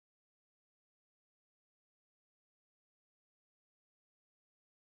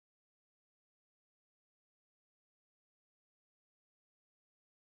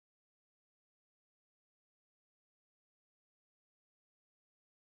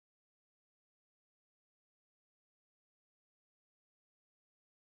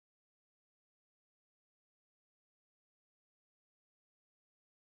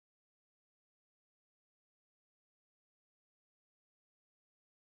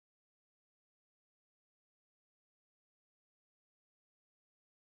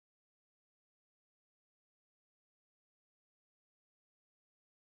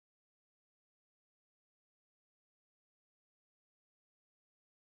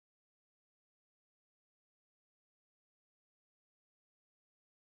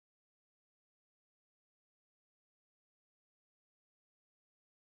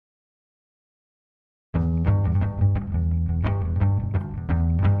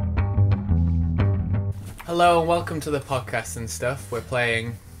Hello and welcome to the podcast and stuff. We're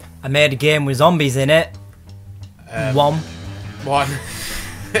playing... I made a game with zombies in it. One.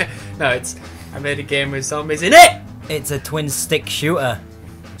 No, it's... I made a game with zombies in it! It's a twin stick shooter.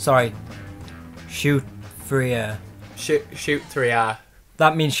 Sorry. Shoot freer. Shoot 3R.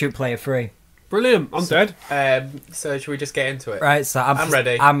 That means shoot player free. Brilliant. I'm dead. So should we just get into it? Right, so I'm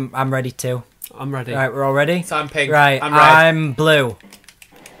ready. I'm ready too. I'm ready. Right, we're all ready? So I'm pink. Right, I'm red. I'm blue.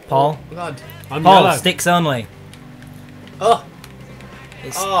 Paul? Oh, God. I'm Paul, yellow. sticks only. Oh!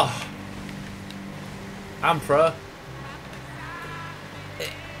 It's, Oh! I'm pro.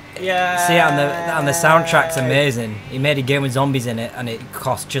 Yeah. See, and the soundtrack's amazing. He made a game with zombies in it, and it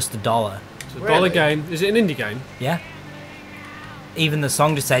cost just $1. It's a Really? dollar game. Is it an indie game? Yeah. Even the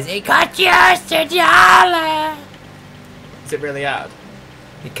song just says, "It cost just $1." Is it really hard?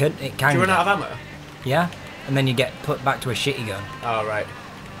 It can. Do you run out of ammo? Yeah, and then you get put back to a shitty gun. Oh, right.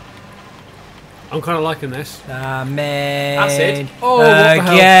 I'm kind of liking this. I made Acid? Oh, what a the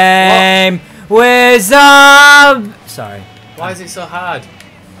hell? game with zombies. Sorry, Why is it so hard?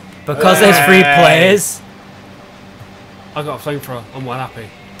 because there's 3 players. I got a flamethrower. I'm well happy.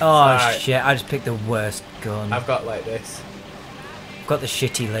 Oh Alright. shit! I just picked the worst gun. I've got like this. I've got the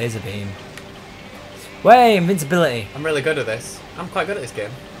shitty laser beam. Way invincibility. I'm really good at this. I'm quite good at this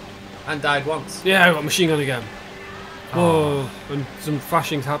game. And died once. Yeah, I got a machine gun again. Oh. Whoa. And some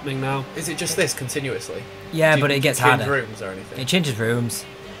flashing's happening now. Is it just this continuously? Yeah, Do but you it gets change harder. rooms or anything? It changes rooms.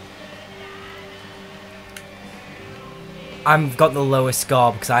 I've got the lowest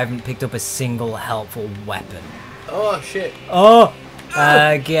score because I haven't picked up a single helpful weapon. Oh shit. Oh!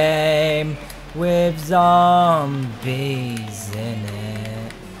 A game with zombies in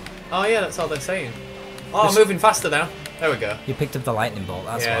it. Oh yeah, that's all they're saying. Oh, I'm moving faster now. There we go. You picked up the lightning bolt,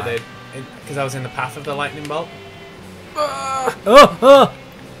 that's Yeah, I why. did. Because I was in the path of the lightning bolt. Oh! Oh!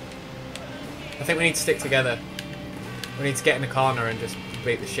 I think we need to stick together. We need to get in the corner and just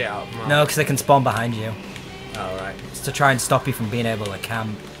beat the shit out of them all. No, because they can spawn behind you. Oh, right. It's to try and stop you from being able to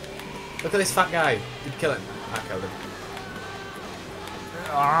camp. Look at this fat guy. Did you kill him? I killed him.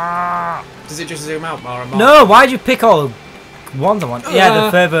 Does it just zoom out more and more? No, why'd you pick all the ones I want? Yeah,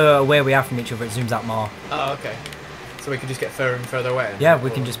 the further away we are from each other, it zooms out more. Oh, okay. So we can just get further and further away? Yeah, we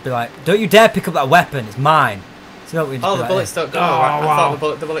can just be like, don't you dare pick up that weapon, it's mine. So we just Oh, be the eh. like, bullets don't go. Oh, I wow.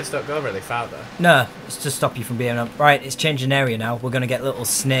 thought the bullets don't go really far though. No, it's to stop you from being up. Right, it's changing area now. We're going to get little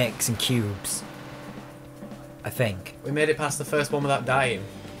snakes and cubes. I think. We made it past the first one without dying.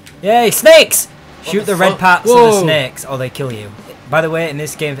 Yay, snakes! What Shoot the the red fuck? parts of the Whoa. snakes or they kill you. By the way, in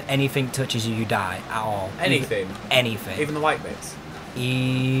this game, if anything touches you, you die at all. Anything. Anything. Even the white bits.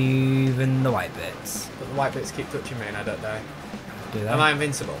 Even the white bits. But the white bits keep touching me and I don't die. Do Am they? I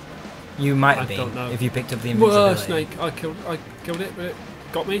invincible? You might I be don't know. if you picked up the Whoa, invisibility. snake. I killed it, but it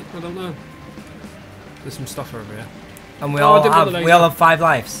got me. I don't know. There's some stuff over here. And we Oh, I all didn't have bother we laser. all have 5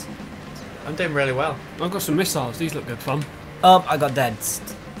 lives. I'm doing really well. I've got some missiles. These look good fun. Oh, I got dead.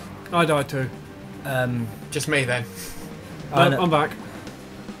 I died too. Just me then. Oh, No, I'm back.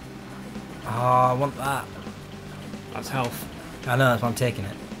 I want that. That's health. I know, that's why I'm taking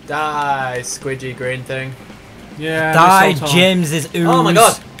it. Die, squidgy green thing. Yeah. Die, missile time. James's ooze. Oh my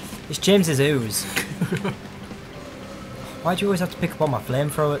god! It's James's ooze. Why do you always have to pick up on my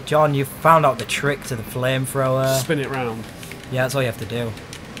flamethrower? John, you found out the trick to the flamethrower. Spin it round. Yeah, that's all you have to do.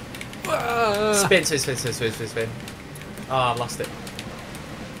 Spin, spin, spin, spin, spin, spin, spin. Oh, I've lost it.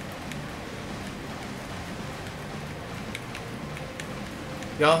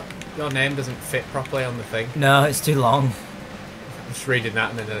 Your name doesn't fit properly on the thing. No, it's too long. I'm just reading that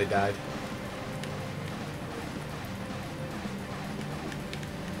and then nearly died.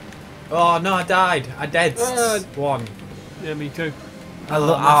 Oh no, I died. I dead. One. Yeah, me too.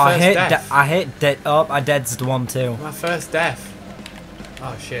 my first death. I hate dead. Oh, I deadsed one too. My first death.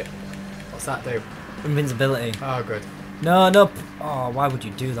 Oh shit. What's that do? Invincibility. Oh good. No, no. Oh, why would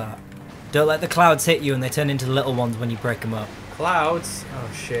you do that? Don't let the clouds hit you and they turn into little ones when you break them up. Clouds.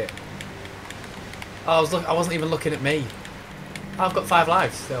 Oh shit. Oh, I wasn't even looking at me. I've got 5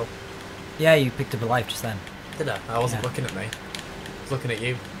 lives still. Yeah, you picked up a life just then. Did I? I wasn't Yeah. looking at me. I was looking at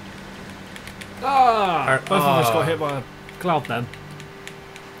you. Ah! Both of us oh. got hit by a cloud then.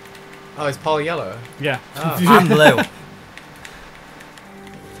 Oh, is Paul yellow? Yeah. Oh. I'm blue.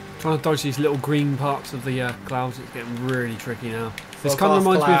 Trying to dodge these little green parts of the clouds. It's getting really tricky now. This Fuck kind of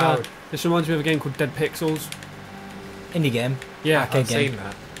off, reminds me cloud. of this reminds me of a game called Dead Pixels. Indie game. Yeah, Arcade I've game. seen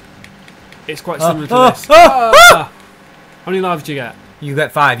that. it's quite Oh, similar to oh, this. oh, Ah! How many lives do you get? You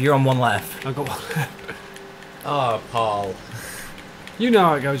got 5. You're on 1 left. I got one. Oh, Paul. You know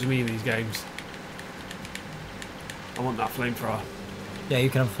how it goes with me in these games. I want that flamethrower. Yeah, you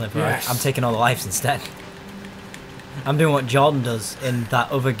can have a flamethrower. Yes. I'm taking all the lives instead. I'm doing what Jordan does in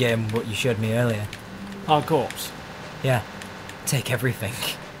that other game what you showed me earlier. Hard corpse. Yeah. Take everything.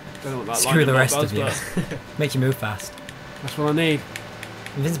 Don't know what that Screw the lightning rest bolt of you. does, Make you move fast. but That's what I need.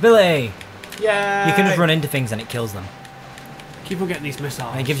 Invincibility! Yeah. You can just run into things and it kills them. Keep on getting these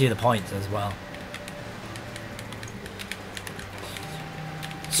missiles. And it gives you the points as well.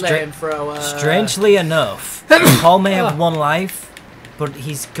 Flamethrower. Strangely enough, Paul may have 1 life, but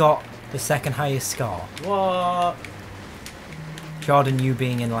he's got the second highest score. What? Jordan, you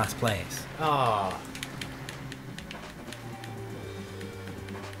being in last place. Oh.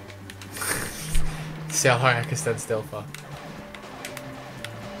 See how long I can stand still for.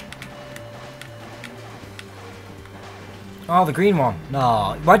 Oh, the green one.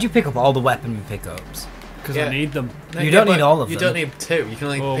 No. Why'd you pick up all the weapon pickups? Because Yeah. I need them. No, You don't but need all of You them. don't need 2. You can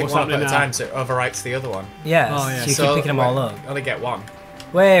only Oh, pick what's one up at a happening now? time, so it overwrites the other one. Yes. Oh, yeah. So you keep picking them all up. Only get 1.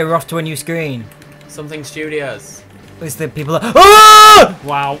 Wait, we're off to a new screen. Something Studios. It's the people that. Ah!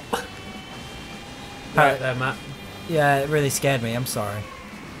 Wow. Right there, Matt. Yeah, it really scared me. I'm sorry.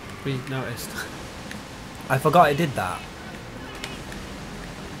 We noticed. I forgot I did that.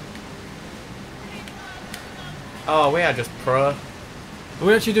 Oh, we are just pro. Are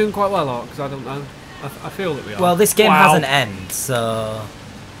we actually doing quite well, because I don't know. I feel that we are. Well, this game Wow. has an end, so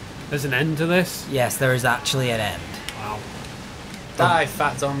There's an end to this? yes, there is actually an end. Wow. Die,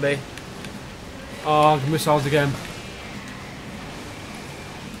 fat zombie. Oh, missiles again.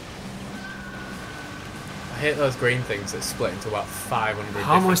 I hate those green things that split into about 500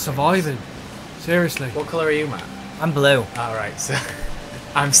 How am I different surviving? Seriously. things. What colour are you, Matt? I'm blue. Alright, so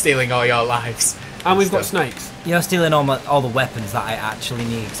I'm stealing all your lives. And we've got Stuff. snakes. You're stealing all the weapons that I actually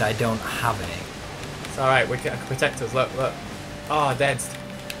need because I don't have any. It's alright, I can protect us. Look, look. Oh, dead.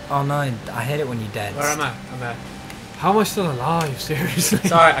 Oh no, I hate it when you're dead. Where am I? I'm there. How am I still alive? Seriously.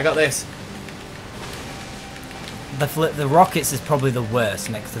 It's alright, I got this. The rockets is probably the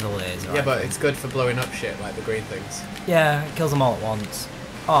worst next to the laser. Yeah, but it's good for blowing up shit like the green things. Yeah, it kills them all at once.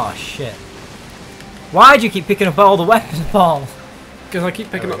 Oh shit. Why do you keep picking up all the weapons, Paul? Because I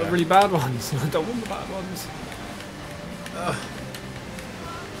keep picking There up we the go. really bad ones. I don't want the bad ones.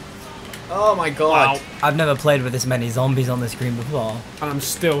 Oh my god. Wow. I've never played with this many zombies on the screen before. And I'm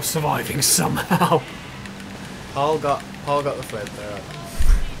still surviving somehow. Paul got the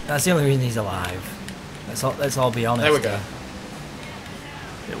flamethrower. That's the only reason he's alive. Let's all be honest. There we go.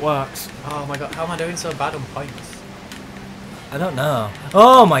 It works. Oh my god, how am I doing so bad on points? I don't know.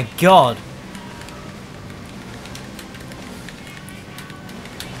 Oh my god.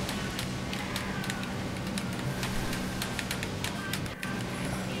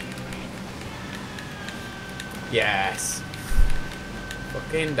 Yes.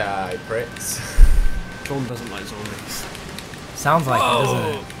 Fucking die, pricks. John doesn't like zombies. Sounds like it,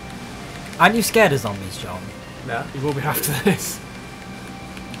 doesn't it? Aren't you scared of zombies, John? No? He will be after this.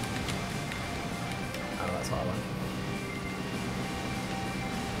 Oh, that's what I want.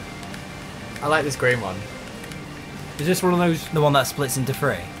 I like this green one. Is this one of those? The one that splits into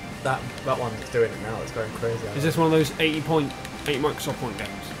 3? That one that's doing it now, it's going crazy. Is this one of those 80 Microsoft point games?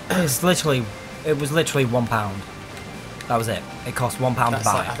 It was literally £1. That was it. It cost £1 to That's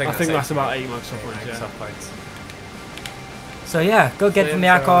buy. like- I think that's about 80 80 Microsoft points. Yeah. Microsoft points. So yeah, go get it from the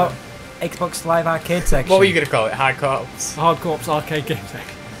Yeah, so, Xbox Live Arcade section. What were you going to call it? Hard Corps? Hard Corps arcade game tech.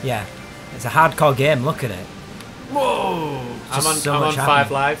 Yeah, it's a hardcore game. Look at it. Whoa! I'm Just so on much 5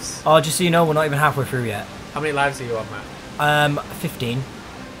 happening. lives. Oh, just so you know, we're not even halfway through yet. How many lives are you on, Matt? 15.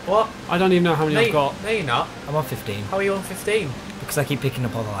 What? I don't even know how many I've got. No, you're not. I'm on 15 How are you on 15? because I keep picking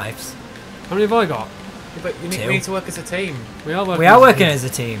up all the lives. How many have I got? Yeah, but we 2. need to work as a team. We are working. We are working as a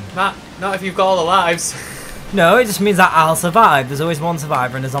team. Matt, not if you've got all the lives. No, it just means that I'll survive. There's always one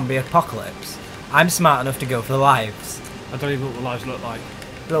survivor in a zombie apocalypse. I'm smart enough to go for the lives. I don't even know what the lives look like.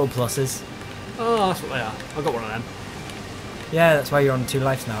 Little pluses. Oh, that's what they are. I got one of them. Yeah, that's why you're on 2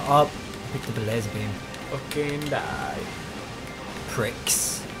 lives now. Oh, picked up a laser beam. Fucking die.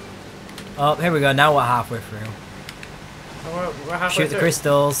 Pricks. Oh, here we go. Now we're halfway through. Oh, we're halfway Shoot the through.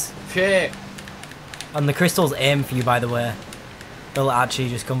 crystals. Shit. And the crystals aim for you, by the way. They'll actually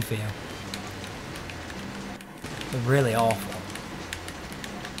just come for you. They're really awful.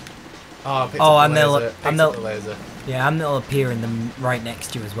 Oh, I picked Oh, up and the they'll- laser. and Picked they'll- up the laser. Yeah, and they'll appear in them right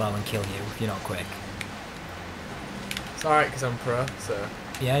next to you as well and kill you if you're not quick. It's alright because I'm pro, so.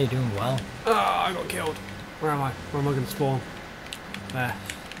 Yeah, you're doing well. Ah, I got killed. Where am I? Where am I going to spawn? There.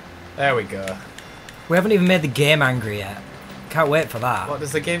 There we go. We haven't even made the game angry yet. Can't wait for that. What,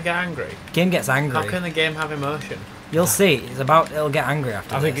 does the game get angry? Game gets angry. How can the game have emotion? You'll see. It'll get angry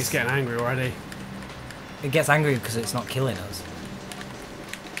after I think this. it's getting angry already. It gets angry because it's not killing us.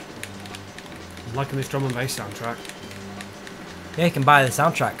 I'm liking this drum and bass soundtrack. Yeah, you can buy the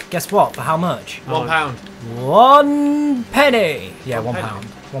soundtrack. Guess what? For how much? £1. 1 penny. Yeah, One penny.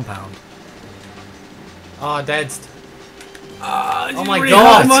 £1. £1. Oh, dead. Oh Oh my really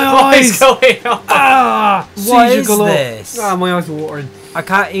god! hurt my What is eyes. going on? What Seizure is galore. this? Ah, my eyes are watering. I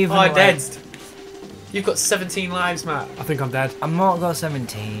can't even. Oh, like, dead. You've got 17 lives, Matt. I think I'm dead. I'm not got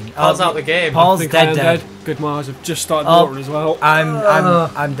 17. Paul's out the game. Paul's I think I dead. am Good, my eyes have just started Oh. watering as well.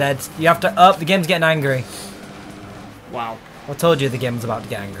 I'm dead. You have to up. The game's getting angry. Wow. I told you the game was about to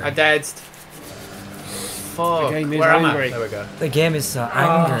get angry. I dead. Fuck. The game is Where am I? angry. There we go. The game is so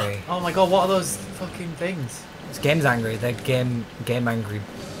angry. Oh my god, what are those fucking things? This game's angry. The game angry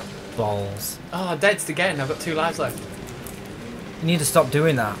balls. Oh, dead again. I've got 2 lives left. You need to stop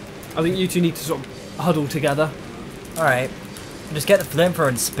doing that. I think you two need to sort of huddle together. All right. Just get the flamethrower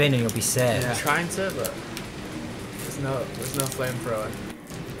and spin, and you'll be safe. I'm trying to, but there's no flamethrower.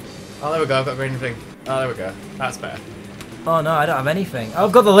 Oh, there we go. I've got a green thing. Oh, there we go. That's better. Oh no, I don't have anything. Oh,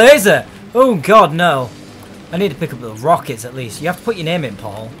 I've got the laser. Oh god, no. I need to pick up the rockets at least. You have to put your name in,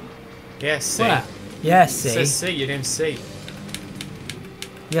 Paul. Yes, C. Where? Yes, It see. says C. Your name's C.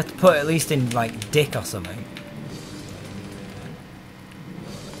 You have to put at least in like Dick or something.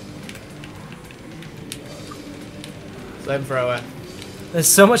 Flamethrower. There's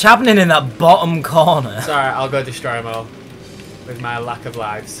so much happening in that bottom corner. It's alright. I'll go destroy them all with my lack of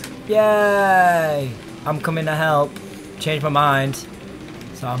lives. Yay! I'm coming to help. Changed my mind.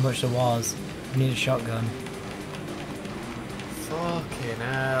 So how much there was. I need a shotgun. Fucking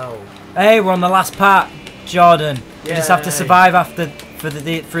hell. Hey, we're on the last part, Jordan. You just have to Yay. survive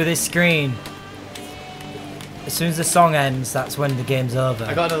through this screen. As soon as the song ends, that's when the game's over.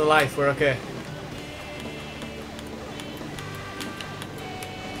 I got another life. We're okay.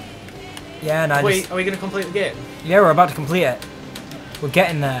 Yeah, and I Wait, just... are we going to complete the game? Yeah, we're about to complete it. We're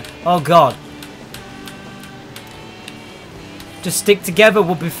getting there. Oh god. Just stick together,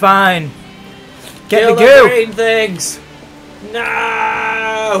 we'll be fine. Get Kill the goo! green things!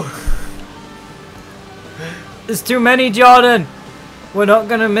 No! There's too many, Jordan. We're not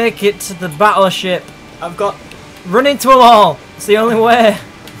gonna make it to the battleship. I've got... Run into them all. It's the only way.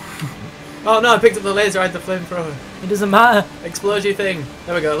 Oh no, I picked up the laser. I had the flamethrower. It doesn't matter. Explosion thing.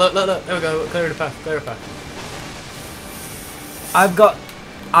 There we go. Look, look, look. There we go. Clear the path. Clear the path.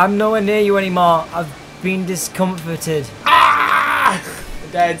 I'm nowhere near you anymore. I've been discomforted. Ah!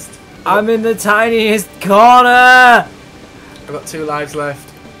 I'm dead. I'm in the tiniest corner. I've got 2 lives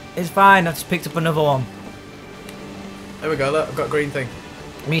left. It's fine. I've just picked up another one. There we go. Look, I've got a green thing.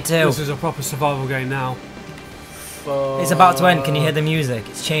 Me too. This is a proper survival game now. It's about to end. Can you hear the music?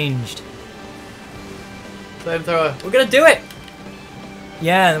 It's changed. Flamethrower. We're gonna do it.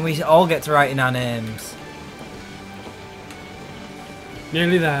 Yeah, and we all get to write in our names.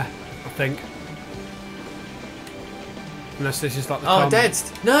 Nearly there, I think. Unless this is like the Oh, calm- dead.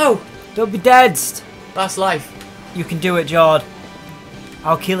 No. Don't be dead. Last life. You can do it, Jord.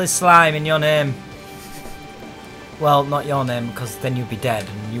 I'll kill his slime in your name. Well, not your name, because then you'd be dead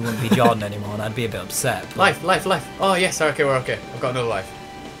and you wouldn't be Jordan anymore, and I'd be a bit upset. but- Life, life, life. Oh yes. Okay, we're okay. I've got another life.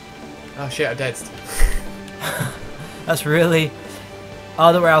 Oh shit, I'm dead. That's really...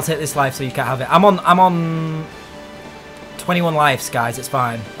 Oh, don't worry, I'll take this life so you can't have it. I'm on 21 lives, guys. It's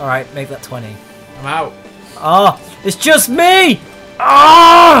fine. All right, make that 20. I'm out. Oh, it's just me.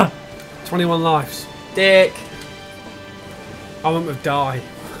 Ah! 21 lives. Dick. I went with die.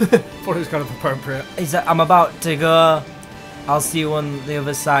 Thought it was kind of appropriate. I'm about to go. I'll see you on the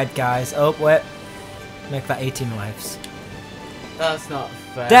other side, guys. Oh, wait. Make that 18 lives. That's not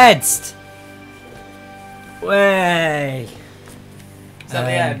fair. Dead! Way! Is that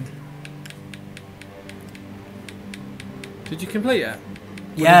the end? Did you complete it?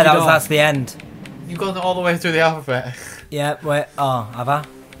 Yeah, did you die? that's the end. You've gone all the way through the alphabet. Yeah, wait. Oh, have I?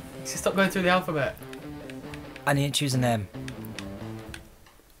 Just stop going through the alphabet. I need to choose a name.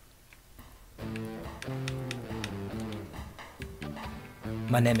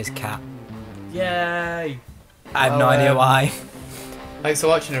 My name is Cat. Yay! I have Well, no idea why. Thanks for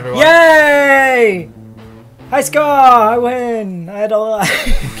watching, everyone. Yay! I score! I win! I had all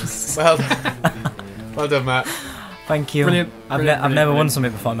lives. Well done. Well done, Matt. Thank you. Brilliant, I've brilliant, never brilliant. won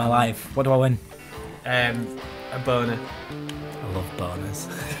something before in my life. What do I win? A boner. I love bonus.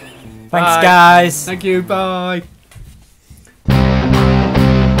 Thanks, Bye. guys. Thank you, bye.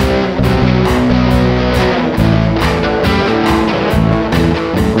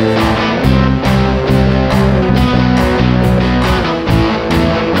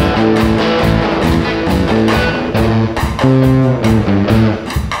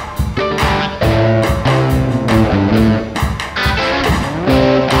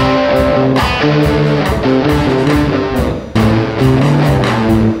 Thank you.